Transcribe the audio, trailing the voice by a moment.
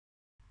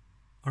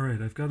All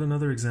right, I've got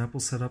another example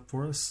set up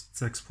for us.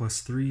 It's x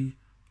plus 3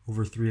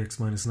 over 3x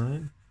minus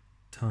 9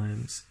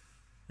 times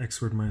x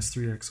squared minus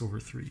 3x over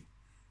 3.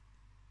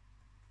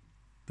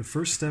 The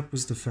first step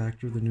was to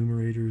factor the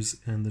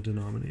numerators and the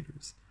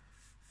denominators.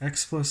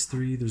 X plus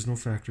 3, there's no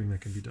factoring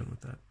that can be done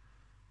with that.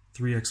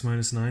 3x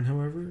minus 9,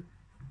 however,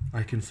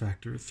 I can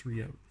factor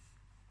 3 out.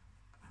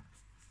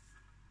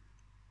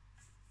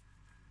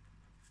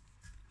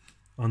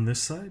 On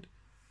this side,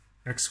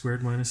 x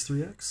squared minus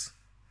 3x,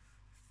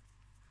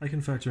 I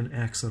can factor an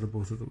x out of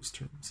both of those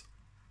terms.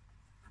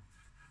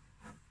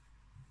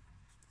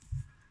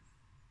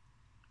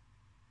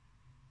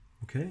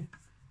 Okay,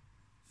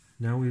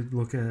 now we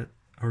look at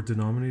our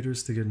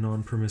denominators to get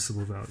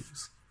non-permissible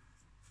values.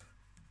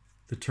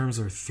 The terms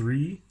are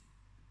 3.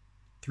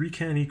 3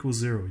 can't equal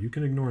 0. You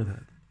can ignore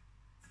that.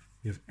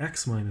 We have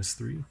x minus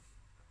 3.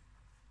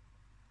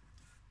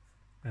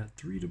 Add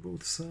 3 to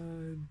both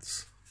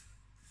sides.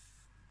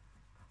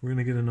 We're going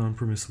to get a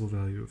non-permissible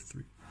value of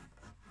 3.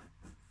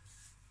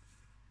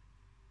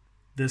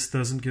 This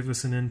doesn't give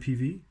us an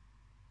NPV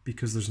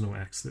because there's no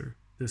x there.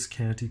 This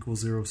can't equal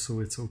 0, so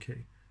it's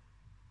okay.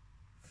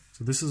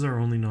 So this is our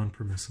only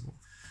non-permissible.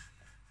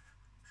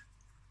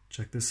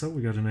 Check this out.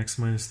 We got an x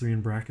minus 3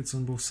 in brackets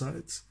on both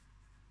sides.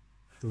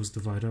 Those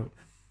divide out.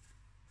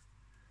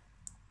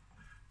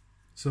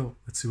 So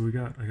let's see what we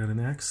got. I got an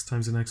x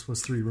times an x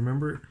plus 3.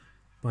 Remember,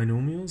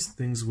 binomials,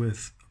 things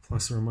with a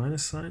plus or a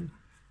minus sign,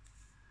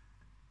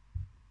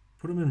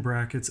 put them in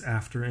brackets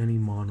after any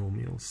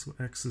monomials. So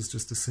x is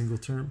just a single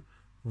term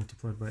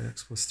multiplied by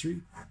x plus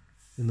 3.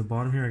 In the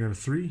bottom here, I got a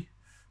 3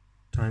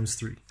 times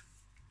 3.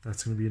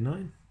 That's going to be a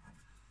 9.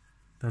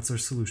 That's our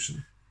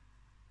solution.